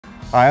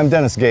Hi, I'm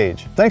Dennis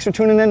Gage. Thanks for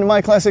tuning in to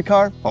My Classic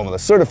Car, home of the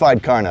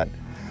certified car nut.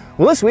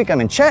 Well, this week I'm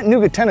in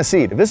Chattanooga,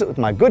 Tennessee to visit with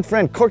my good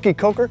friend Corky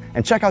Coker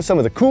and check out some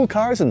of the cool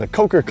cars in the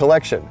Coker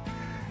collection.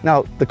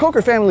 Now, the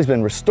Coker family's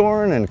been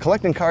restoring and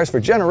collecting cars for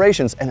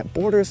generations, and it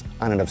borders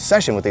on an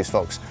obsession with these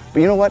folks.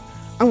 But you know what?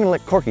 I'm going to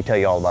let Corky tell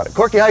you all about it.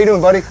 Corky, how you doing,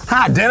 buddy?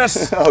 Hi,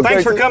 Dennis. Oh,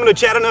 thanks for coming to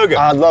Chattanooga.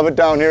 I love it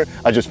down here.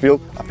 I feel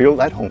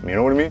at home, you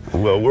know what I mean?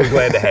 Well, we're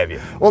glad to have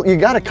you. Well, you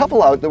got a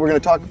couple out that we're going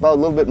to talk about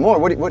a little bit more.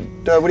 What do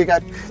you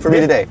got for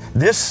me today?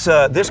 This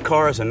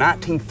car is a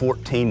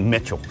 1914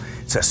 Mitchell.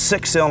 It's a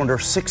 6-cylinder,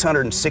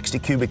 660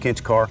 cubic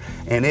inch car,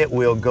 and it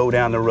will go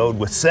down the road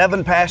with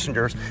 7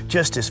 passengers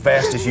just as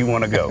fast as you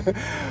want to go.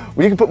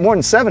 Well, you can put more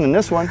than 7 in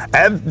this one.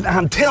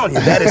 I'm telling you,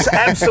 that is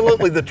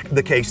absolutely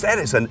the case. That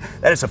is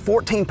a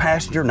 14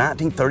 passenger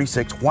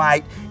 1936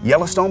 white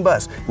Yellowstone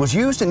bus. It was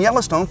used in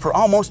Yellowstone for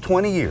almost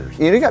 20 years.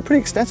 You got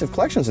pretty extensive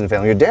collections in the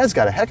family. Your dad's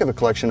got a heck of a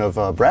collection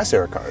of brass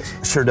era cars.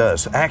 Sure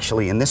does.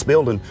 Actually, in this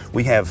building,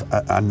 we have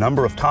a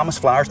number of Thomas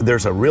Flowers.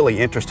 There's a really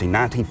interesting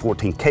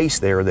 1914 case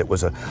there that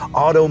was a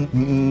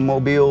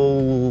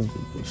automobile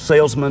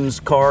salesman's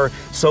car,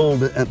 sold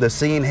the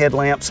seeing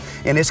headlamps,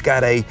 and it's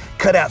got a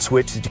cutout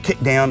switch that you kick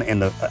down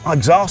and the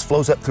exhaust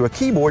flows up through a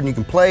keyboard and you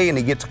can play and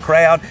it gets a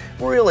crowd.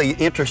 Really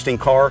interesting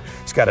car.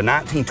 It's got a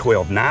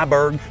 1912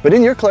 Nyberg. But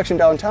in your collection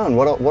downtown,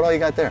 what all you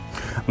got there?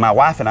 My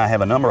wife and I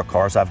have a number of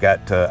cars. I've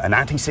got a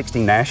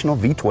 1916 National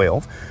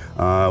V12.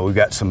 We've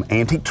got some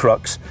antique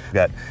trucks, we've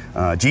got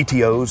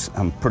GTOs.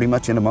 I'm pretty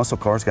much into muscle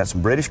cars, got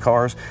some British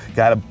cars,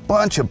 got a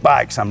bunch of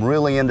bikes. I'm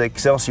really into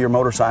Excelsior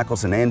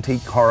motorcycles and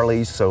antique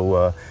Harleys,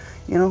 so,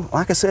 you know,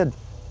 like I said,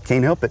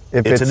 can't help it.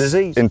 If it's a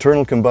disease.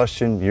 Internal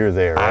combustion, you're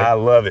there, right? I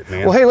love it,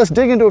 man. Well, hey, let's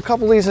dig into a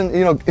couple of these in,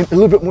 in a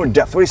little bit more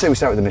depth. What do you say we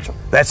start with the Mitchell?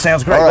 That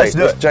sounds great. All right, Let's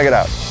do it. Check it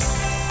out.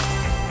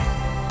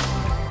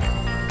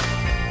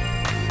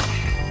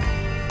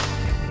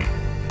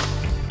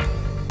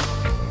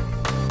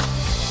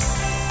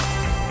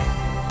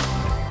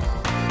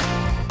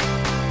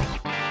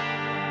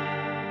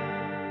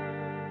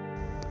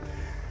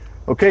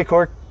 Okay,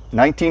 Cork,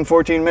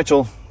 1914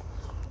 Mitchell,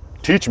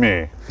 teach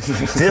me.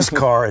 This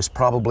car is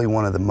probably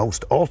one of the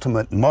most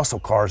ultimate muscle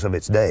cars of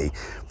its day.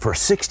 For a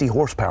 60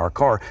 horsepower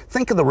car,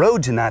 think of the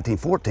roads in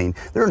 1914.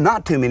 There are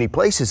not too many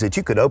places that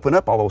you could open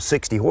up all those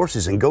 60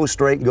 horses and go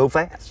straight and go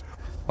fast.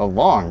 A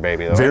long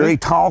baby, though. Very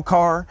tall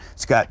car.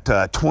 It's got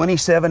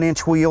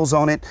 27-inch wheels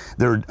on it.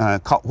 They're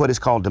what is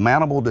called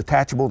demountable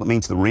detachable. That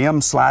means the rim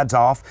slides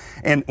off.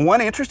 And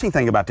one interesting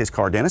thing about this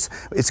car, Dennis,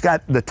 it's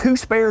got the 2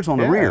 spares on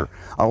the rear.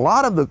 A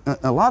lot of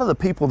the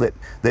people that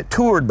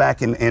toured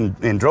back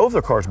and drove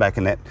their cars back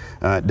in that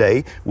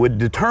day would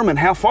determine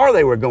how far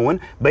they were going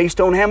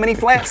based on how many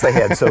flats they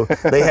had. So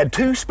they had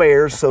 2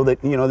 spares so that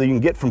that you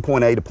can get from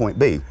point A to point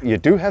B. You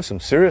do have some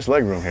serious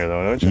legroom here,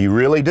 though, don't you? You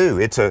really do.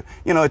 It's a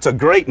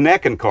great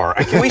necking car.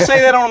 Can we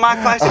say that on a My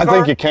Classic car? I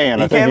think you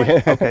can.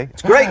 Okay.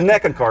 It's a great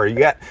necking car. You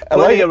got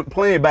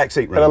plenty of back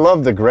seat room. And I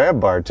love the grab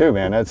bar too,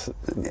 man. That's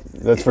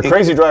for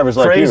crazy drivers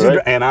like you, right?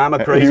 And I'm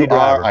a crazy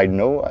driver. I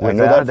know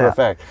that for a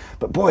fact.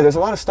 But boy, there's a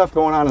lot of stuff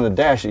going on in the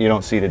dash that you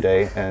don't see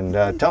today. And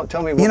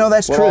tell me what,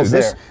 that's true.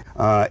 There.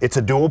 It's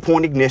a dual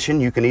point ignition.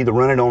 You can either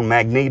run it on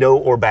magneto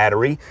or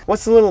battery.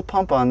 What's the little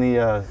pump on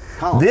the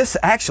column? This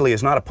actually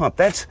is not a pump.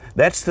 That's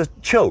the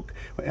choke.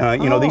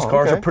 These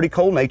cars are pretty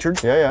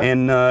cold-natured. Yeah.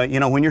 And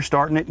when you're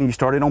starting it and you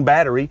start it on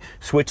battery,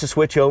 switch the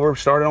switch over,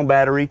 start it on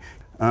battery,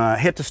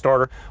 hit the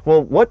starter.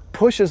 Well, what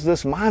pushes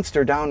this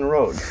monster down the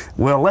road?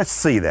 Well, let's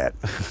see that.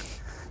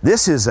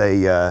 This is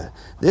a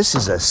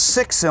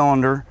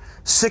 6-cylinder.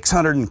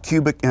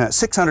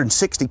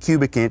 660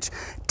 cubic inch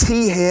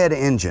T-head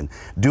engine,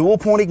 dual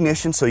point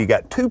ignition, so you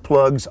got 2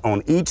 plugs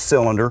on each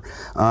cylinder.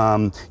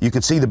 You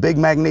can see the big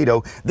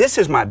magneto. This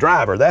is my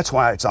driver. That's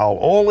why it's all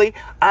oily.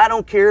 I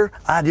don't care.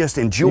 I just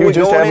enjoy you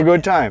just have a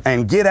good time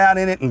and get out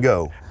in it and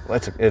go. Well,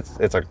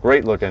 it's a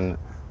great looking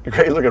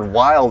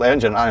wild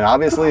engine, and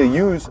obviously a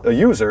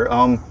user.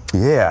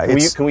 Yeah.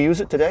 Can we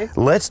use it today?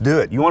 Let's do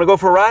it. You want to go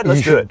for a ride?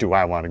 Let's do it. Do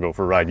I want to go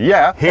for a ride?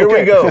 Yeah. Here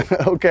we go.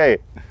 Okay.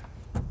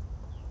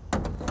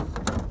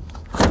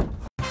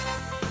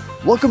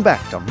 Welcome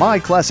back to My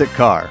Classic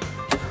Car.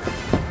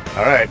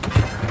 All right.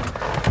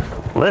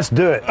 Let's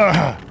do it.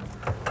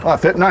 Oh,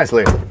 fit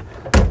nicely.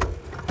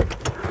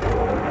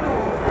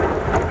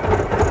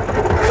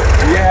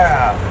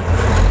 Yeah.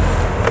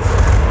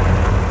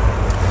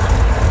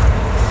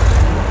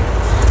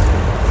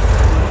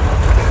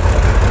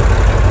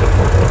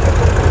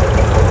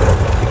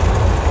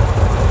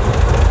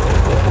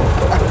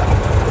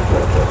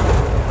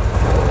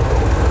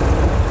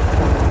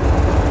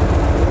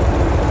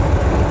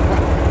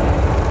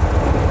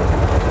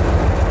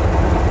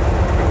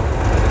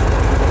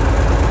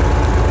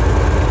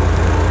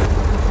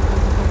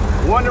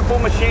 Wonderful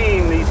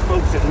machine these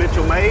folks at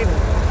Mitchell made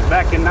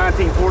back in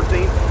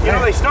 1914. You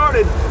know, they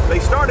started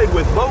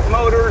with boat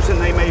motors,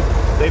 and they made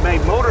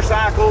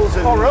motorcycles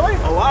and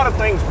a lot of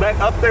things back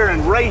up there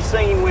in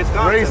Racine,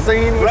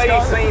 Wisconsin.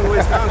 Racine,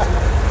 Wisconsin.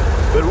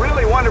 But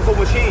really wonderful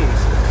machines.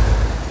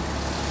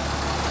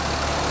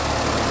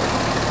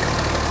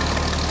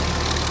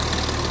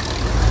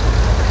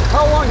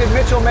 did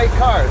Mitchell make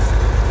cars?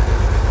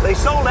 They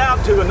sold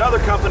out to another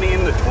company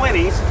in the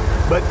 20s,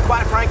 but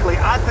quite frankly,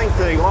 I think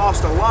they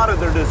lost a lot of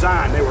their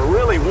design. They were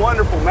really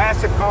wonderful,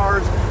 massive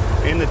cars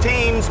in the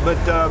teens, but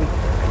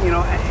you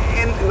know,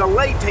 in the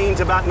late teens,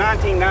 about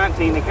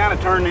 1919, they kind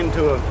of turned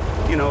into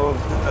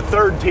a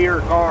third-tier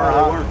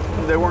car.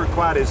 They weren't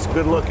quite as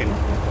good looking.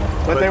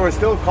 But they were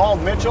still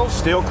called Mitchells?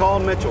 Still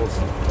called Mitchells.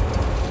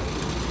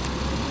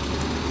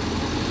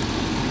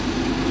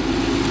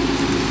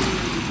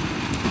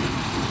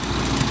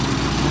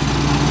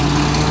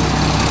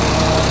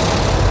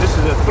 This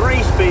is a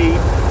 3-speed.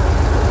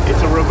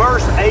 It's a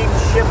reverse H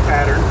shift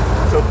pattern.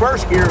 So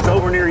first gear is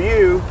over near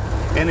you,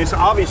 and it's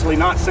obviously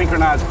not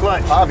synchronized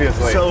clutch.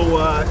 Obviously. So,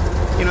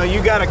 you know,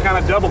 you got to kind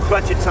of double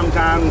clutch it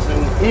sometimes.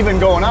 And even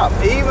going up.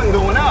 Even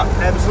going up,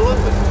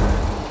 absolutely.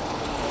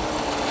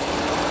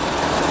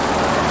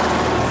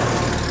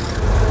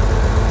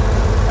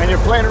 And you're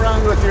playing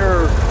around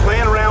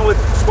with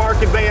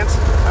Spark Advance.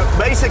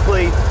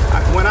 Basically,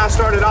 when I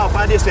started off,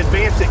 I just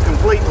advanced it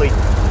completely.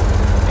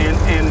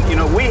 And you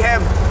know, we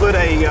have put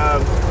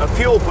a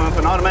fuel pump,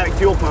 an automatic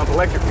fuel pump,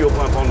 electric fuel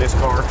pump on this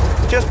car,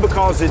 just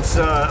because it's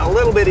a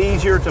little bit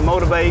easier to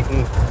motivate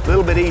and a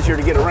little bit easier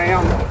to get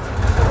around.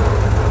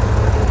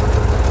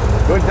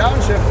 Good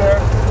downshift there.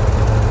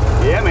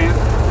 Yeah, man.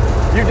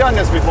 You've done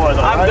this before,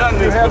 though, I've done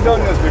this You have before.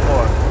 done this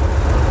before.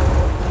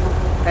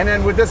 And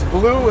then would this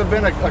blue have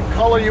been a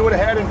color you would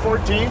have had in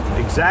 14?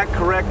 Exact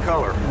correct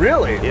color.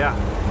 Really? Yeah.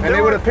 And they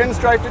would have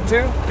pinstriped it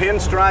too?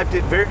 Pinstriped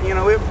it. Very, you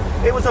know,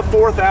 it was a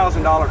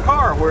 $4,000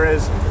 car,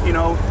 whereas, you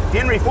know,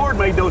 Henry Ford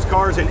made those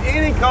cars in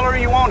any color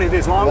you wanted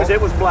as long as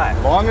it was black.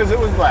 As long as it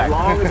was black. As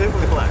long as it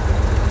was black.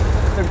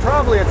 And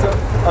probably it's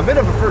a bit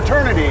of a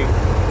fraternity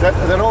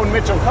that own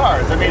Mitchell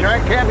cars. I mean, there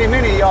can't be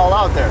many y'all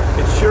out there.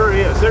 It sure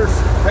is.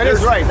 That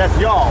is right. That's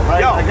y'all, right?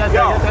 Y'all. I got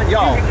that.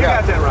 Y'all. You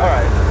got that right. All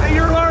right. Hey,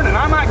 you're learning.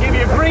 I might give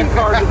you a green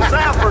card to the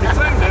south pretty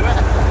soon,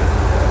 Dennis.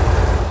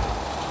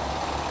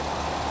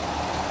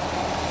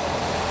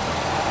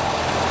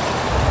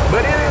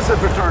 But it is a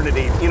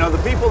fraternity. You know,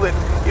 the people that,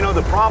 you know,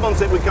 the problems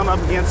that we come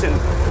up against, and,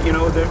 you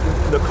know,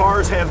 the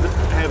cars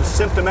have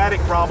symptomatic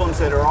problems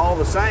that are all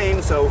the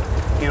same. So,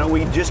 you know,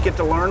 we just get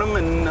to learn them,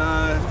 and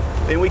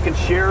then we can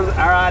share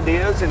our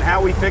ideas and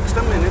how we fix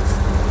them, and it's,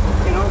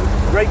 you know,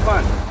 great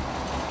fun.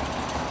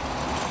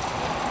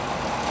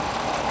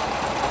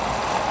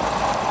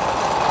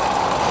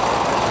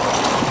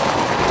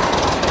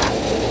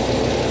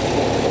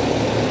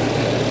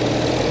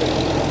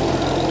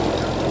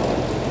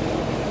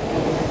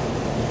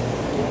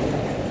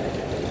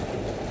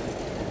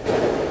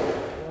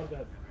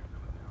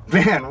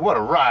 Man, what a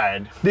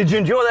ride. Did you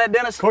enjoy that,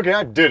 Dennis? Corky,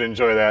 I did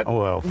enjoy that. Oh,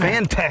 well,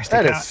 fantastic.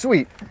 That is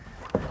sweet.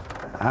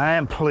 I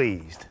am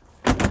pleased.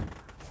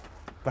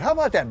 But how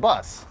about that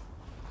bus?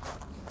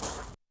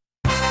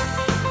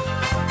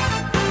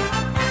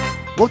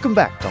 Welcome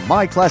back to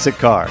My Classic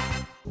Car.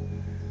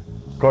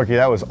 Corky,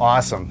 that was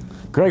awesome.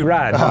 Great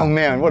ride. Oh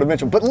man, what a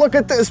Mitchell. But look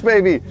at this,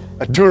 baby.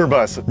 A tour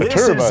bus.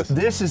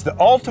 This is the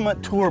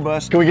ultimate tour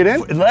bus. Can we get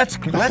in? Let's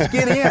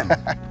get in.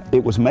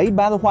 It was made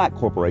by the White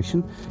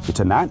Corporation. It's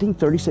a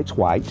 1936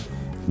 White,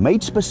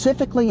 made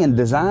specifically and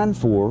designed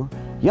for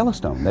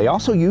Yellowstone. They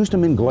also used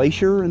them in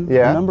Glacier and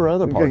a number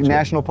of other parks.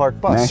 National Park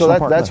bus. So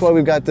that's why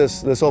we've got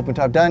this open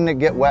top. Doesn't it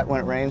get wet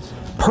when it rains?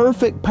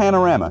 Perfect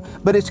panorama,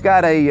 but it's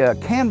got a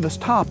canvas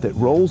top that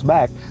rolls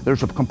back.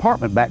 There's a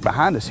compartment back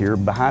behind us here,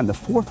 behind the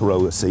 4th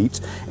row of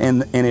seats,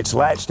 and it's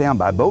latched down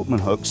by boatman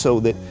hooks so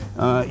that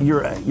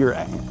you're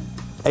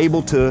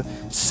able to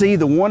see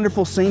the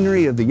wonderful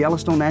scenery of the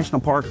Yellowstone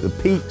National Park, the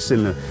peaks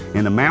and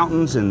the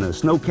mountains and the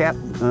snow-capped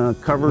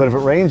covered. But if it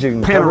rains, you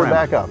can cover it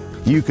back up.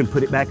 You can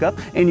put it back up,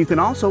 and you can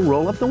also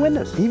roll up the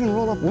windows. Even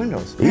roll up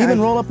windows.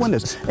 Even roll up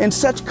windows. And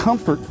such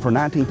comfort for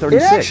 1936.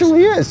 It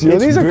actually is. You know,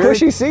 these are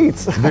cushy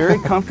seats. Very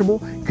comfortable.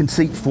 Can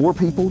seat 4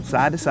 people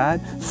side to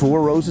side,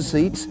 4 rows of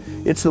seats.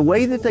 It's the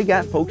way that they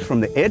got folks from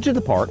the edge of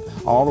the park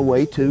all the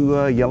way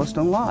to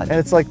Yellowstone Lodge. And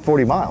it's like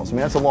 40 miles. I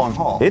mean, that's a long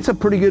haul. It's a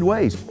pretty good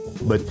ways.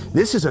 But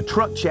this is a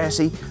truck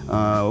chassis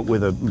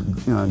with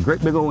a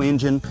great big old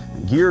engine,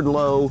 geared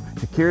low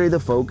to carry the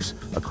folks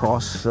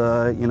across,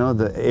 you know,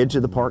 the edge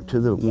of the park to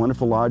the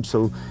wonderful lodge,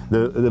 so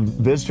the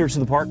visitors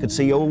to the park could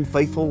see Old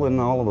Faithful and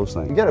all of those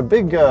things. You got a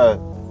big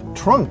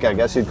trunk, I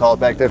guess you'd call it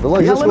back there. But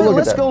look,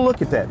 let's go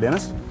look at that,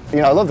 Dennis. You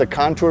know, I love the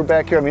contour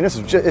back here. I mean, it's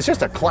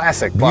just a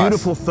classic bus.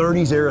 Beautiful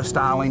 30s era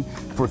styling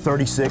for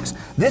 36.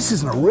 This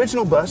is an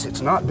original bus.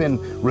 It's not been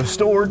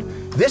restored.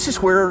 This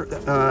is where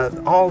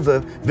all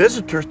the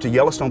visitors to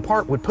Yellowstone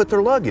Park would put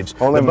their luggage.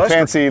 All them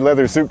fancy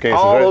leather suitcases,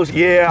 all right? those,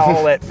 yeah,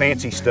 all that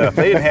fancy stuff.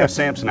 They didn't have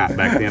Samsonite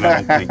back then,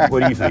 I don't think.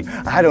 What do you think?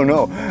 I don't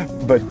know,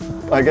 but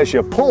I guess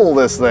you pull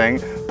this thing,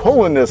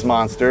 pulling this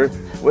monster,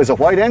 is a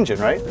white engine,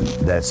 right?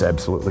 That's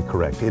absolutely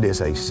correct. It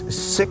is a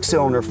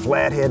 6-cylinder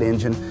flathead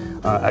engine.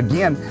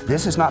 Again,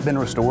 this has not been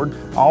restored.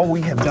 All we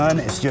have done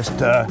is just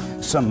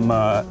some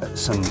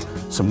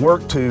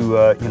work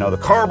to you know, the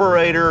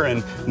carburetor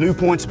and new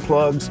points and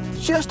plugs.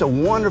 Just a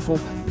wonderful,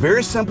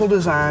 very simple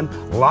design,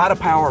 a lot of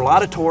power, a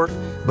lot of torque.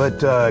 but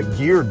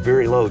geared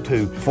very low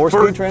too.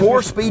 Four-speed transmission?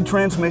 Four-speed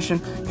transmission,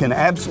 can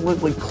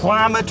absolutely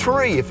climb a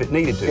tree if it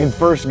needed to. In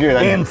first gear.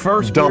 In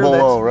first gear, double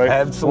low, right?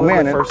 Absolutely,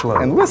 well, man, first low.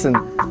 And listen,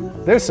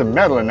 there's some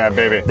metal in that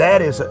baby.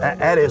 That is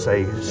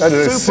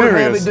a super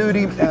heavy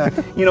duty.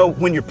 You know,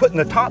 when you're putting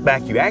the top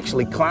back, you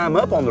actually climb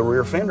up on the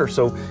rear fender,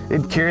 so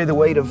it'd carry the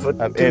weight of a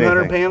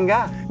 200-pound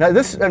guy. Now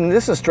this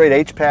is a straight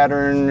H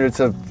pattern. It's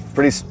a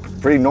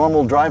pretty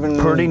normal driving.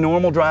 Pretty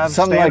normal drive.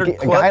 Something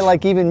like a guy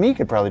like even me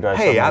could probably drive.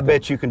 Hey, I like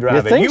bet that. you can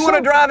drive it. You so? want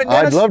to drive it,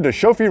 Dennis? I'd love to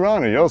chauffeur you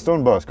around a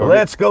Yellowstone bus. Corky.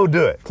 Let's go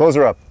do it. Close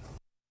her up.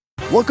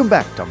 Welcome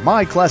back to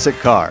My Classic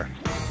Car.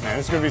 Man,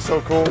 this is gonna be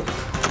so cool.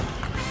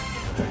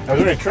 Is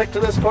there any trick to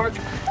this, Cork?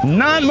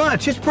 Not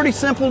much. It's a pretty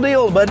simple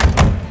deal, but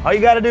all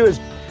you got to do is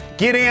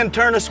get in,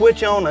 turn the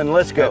switch on, and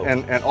let's go.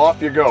 And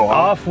off you go. Huh?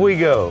 Off we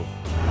go.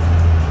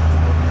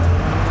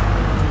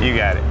 You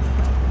got it.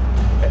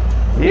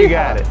 You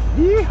got it.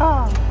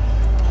 Yeehaw.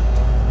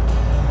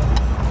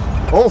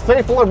 Old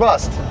Faithful or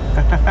bust?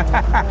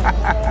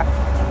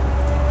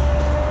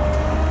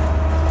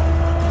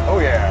 Oh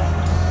yeah.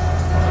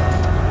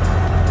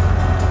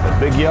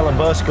 The big yellow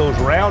bus goes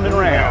round and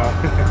round.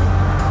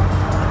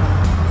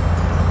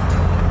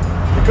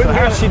 So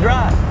how's she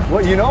drive?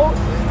 Well, you know,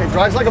 it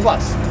drives like a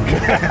bus.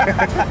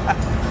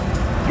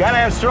 Gotta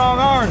have strong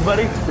arms,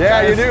 buddy.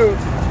 Yeah, you do.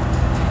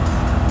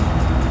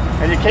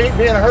 And you can't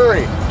be in a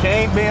hurry.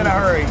 Can't be in a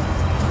hurry.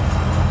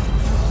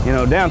 You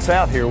know, down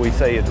south here we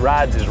say it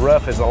rides as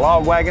rough as a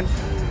log wagon.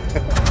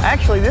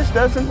 Actually, this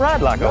doesn't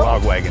ride like a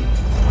log wagon.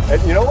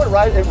 And you know what?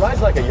 It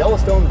rides like a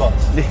Yellowstone bus.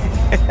 It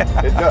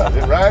does.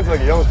 It rides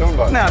like a Yellowstone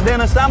bus. Now,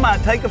 Dennis, I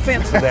might take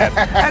offense to that.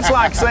 That's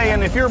like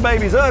saying if your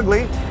baby's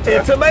ugly,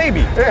 it's a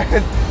baby.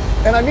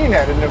 And I mean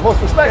that in the most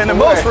respectful way. In the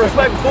most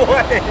respectful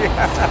way.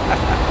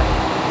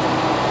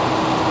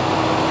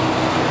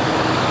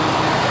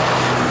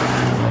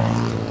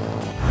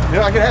 You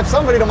know, I could have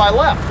somebody to my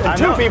left and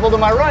two people to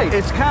my right.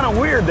 It's kind of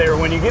weird there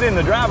when you get in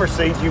the driver's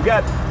seat. You've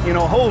got, you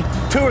know, a whole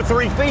 2 or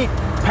 3 feet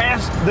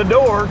past the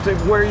door to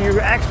where you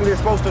actually are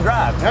supposed to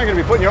drive. You're not going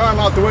to be putting your arm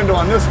out the window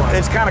on this one.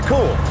 It's kind of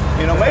cool.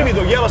 You know, maybe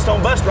the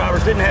Yellowstone bus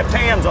drivers didn't have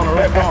tans on their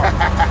left arm.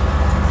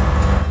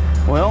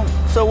 Well,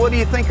 so what do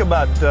you think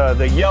about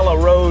the yellow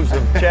rose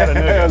of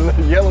Chattanooga?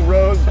 Yellow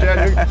rose,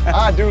 Chattanooga.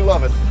 I do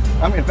love it.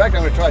 In fact,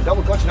 I'm going to try a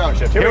double clutch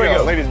downshift. Here we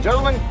go, ladies and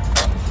gentlemen.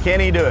 Can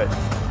he do it?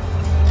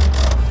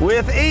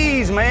 With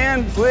ease,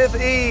 man, with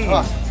ease.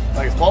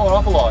 Like it's falling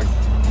off a log.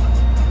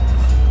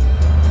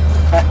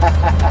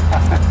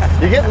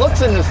 You get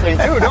looks in this thing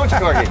too, don't you,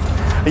 Corky?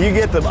 You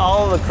get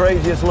all the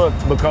craziest look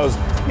because,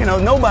 you know,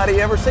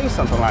 nobody ever sees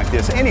something like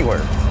this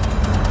anywhere.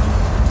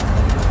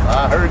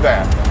 I heard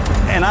that.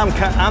 And I'm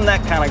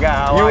that kind of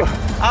guy.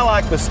 I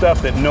like the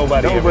stuff that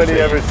nobody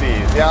ever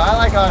sees. Yeah, I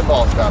like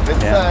oddball stuff.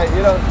 It's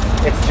you know,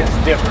 it's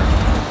just different.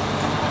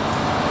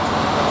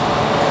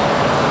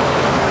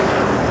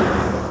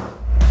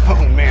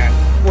 Oh man,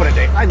 what a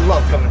day. I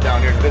love coming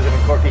down here and visiting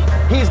Corky.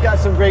 He's got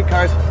some great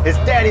cars, his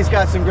daddy's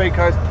got some great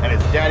cars, and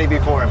his daddy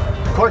before him.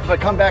 Corky, if I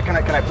come back, can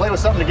I play with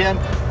something again?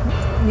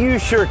 You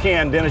sure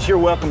can, Dennis. You're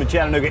welcome to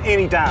Chattanooga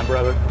anytime,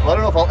 brother. Well, I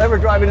don't know if I'll ever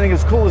drive anything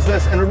as cool as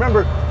this. And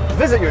remember,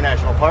 visit your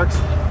national parks.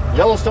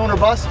 Yellowstone or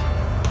bust.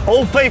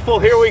 Old Faithful,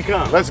 here we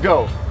come. Let's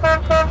go.